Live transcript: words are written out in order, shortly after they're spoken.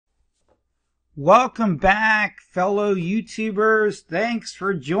Welcome back, fellow YouTubers. Thanks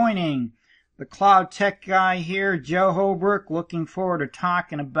for joining. The Cloud Tech Guy here, Joe Holbrook, looking forward to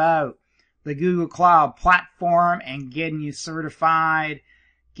talking about the Google Cloud Platform and getting you certified,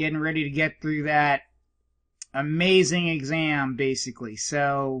 getting ready to get through that amazing exam, basically.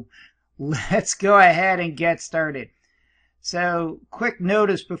 So let's go ahead and get started. So quick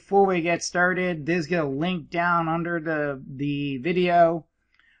notice before we get started, there's a link down under the video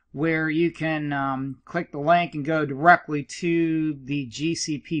where you can click the link and go directly to the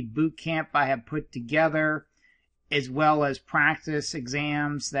GCP Bootcamp I have put together, as well as practice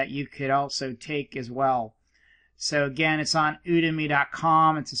exams that you could also take as well. So again, it's on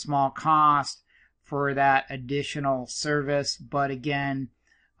udemy.com. It's a small cost for that additional service, but again,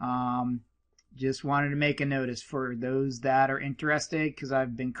 just wanted to make a notice for those that are interested, because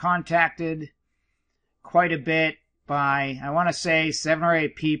I've been contacted quite a bit by, I want to say 7 or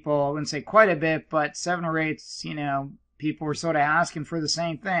 8 people. I wouldn't say quite a bit, but 7 or 8, people were sort of asking for the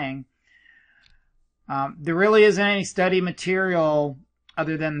same thing. There really isn't any study material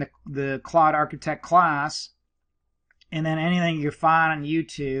other than the Cloud Architect class, and then anything you find on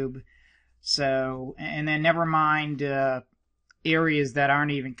YouTube. So, and then never mind areas that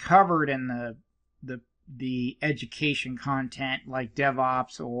aren't even covered in the education content, like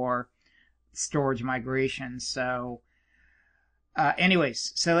DevOps or storage migration. So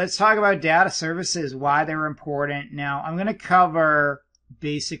anyways, so let's talk about data services, why they're important. Now I'm going to cover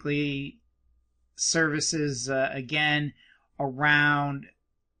basically services again around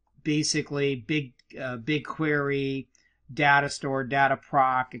basically Bigquery, data store, data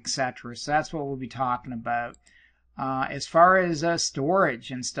proc, etc. So that's what we'll be talking about. As far as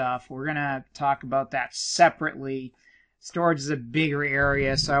storage and stuff, we're going to talk about that separately. Storage is a bigger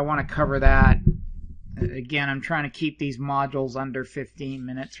area, so I want to cover that. Again, I'm trying to keep these modules under 15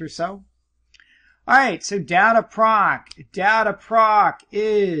 minutes or so. All right, so data proc. Data proc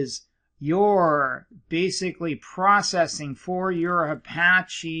is your basically processing for your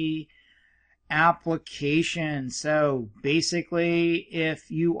Apache application. So basically,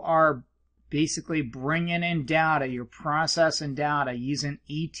 if you are basically bringing in data, you're processing data using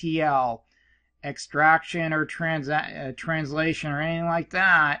ETL, extraction or translation or anything like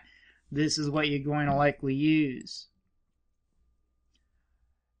that, this is what you're going to likely use.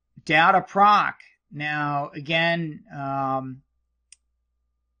 Data proc. Now again,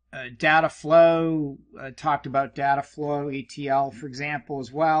 data flow, talked about data flow, ETL for example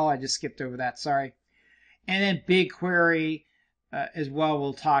as well. I just skipped over that, sorry. And then Bigquery as well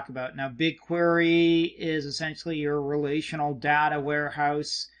we'll talk about. Now Bigquery is essentially your relational data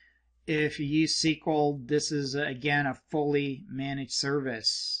warehouse. If you use SQL, this is again a fully managed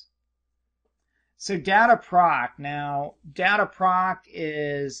service. So data proc. Now data proc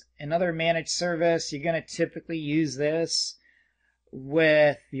is another managed service. You're going to typically use this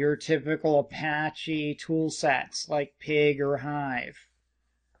with your typical Apache tool sets like Pig or Hive.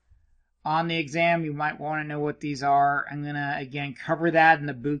 On the exam, you might want to know what these are. I'm going to again cover that in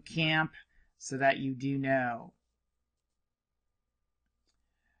the boot camp so that you do know.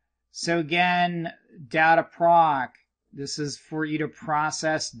 So again, data proc, this is for you to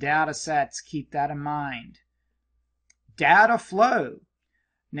process data sets. Keep that in mind. Data flow.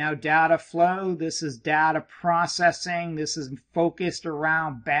 Now data flow, this is data processing. This is focused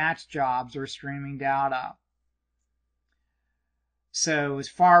around batch jobs or streaming data. So as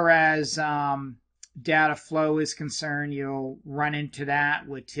far as data flow is concerned, you'll run into that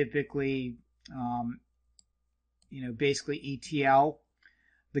with typically, basically ETL.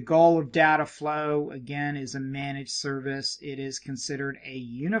 The goal of data flow, again, is a managed service. It is considered a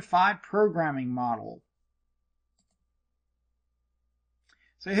unified programming model.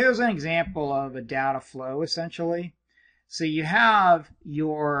 So here's an example of a data flow, essentially. So you have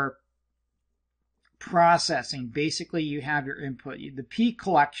your processing. Basically, you have your input. The P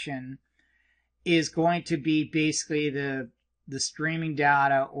collection is going to be basically the streaming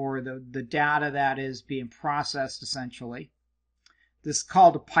data or the data that is being processed, essentially. This is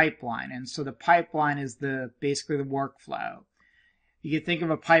called a pipeline, and so the pipeline is basically the workflow. You can think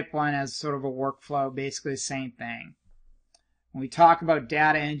of a pipeline as sort of a workflow, basically the same thing. When we talk about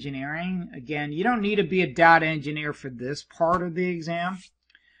data engineering, again, you don't need to be a data engineer for this part of the exam.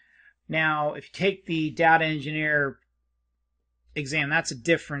 Now, if you take the data engineer exam, that's a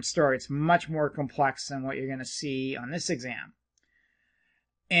different story. It's much more complex than what you're going to see on this exam.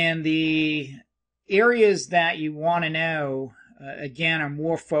 And the areas that you want to know again, are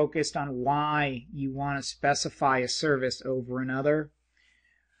more focused on why you want to specify a service over another.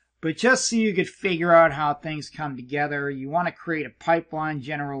 But just so you could figure out how things come together, you want to create a pipeline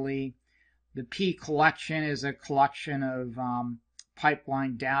generally. The P collection is a collection of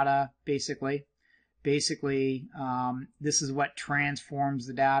pipeline data, basically. Basically, this is what transforms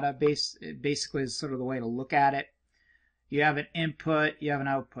the data. Basically, is sort of the way to look at it. You have an input, you have an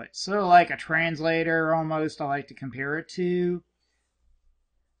output. Sort of like a translator, almost, I like to compare it to.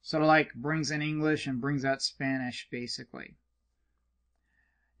 Sort of like brings in English and brings out Spanish, basically.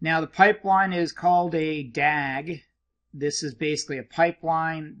 Now, the pipeline is called a DAG. This is basically a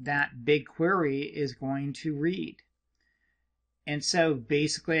pipeline that Bigquery is going to read. And so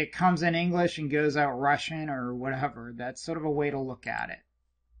basically it comes in English and goes out Russian or whatever. That's sort of a way to look at it.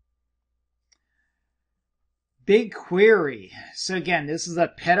 Bigquery. So again, this is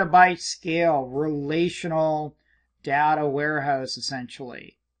a petabyte scale relational data warehouse,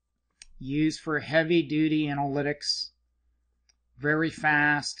 essentially. Used for heavy duty analytics. Very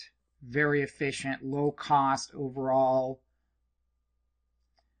fast, very efficient, low cost overall.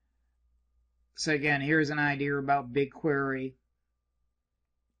 So again, here's an idea about Bigquery.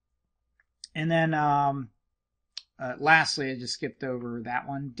 And then lastly, I just skipped over that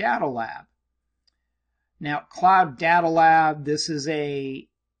one, Data Lab. Now, Cloud Data Lab, this is a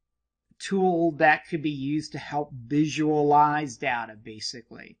tool that could be used to help visualize data,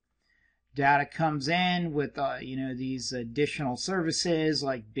 basically. Data comes in with these additional services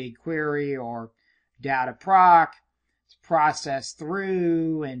like Bigquery or Data Proc. It's processed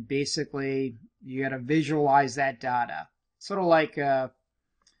through, and basically you got to visualize that data. Sort of like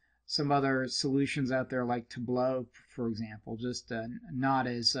some other solutions out there like Tableau, for example, just not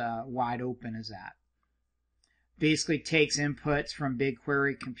as wide open as that. Basically takes inputs from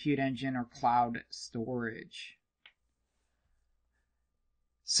Bigquery, Compute Engine, or cloud storage.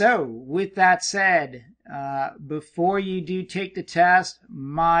 So, with that said, before you do take the test,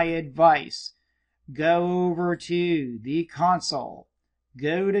 my advice, go over to the console,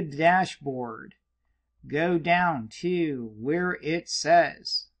 go to dashboard, go down to where it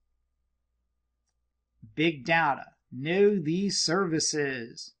says Big Data, know these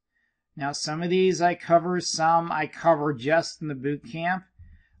services. Now, some of these I cover, some I cover just in the bootcamp,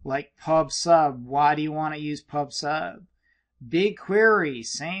 like PubSub. Why do you want to use PubSub? Bigquery,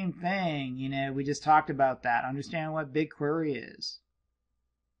 same thing. We just talked about that. Understand what Bigquery is.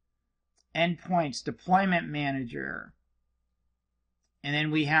 Endpoints, Deployment Manager. And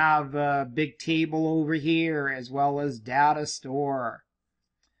then we have Big Table over here, as well as Data Store.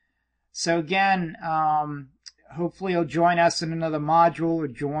 So again, hopefully you'll join us in another module or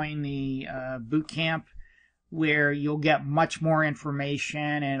join the bootcamp, where you'll get much more information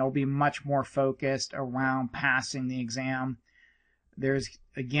and it'll be much more focused around passing the exam. There's,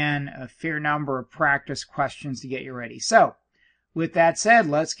 again, a fair number of practice questions to get you ready. So, with that said,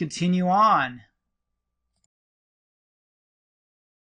 let's continue on.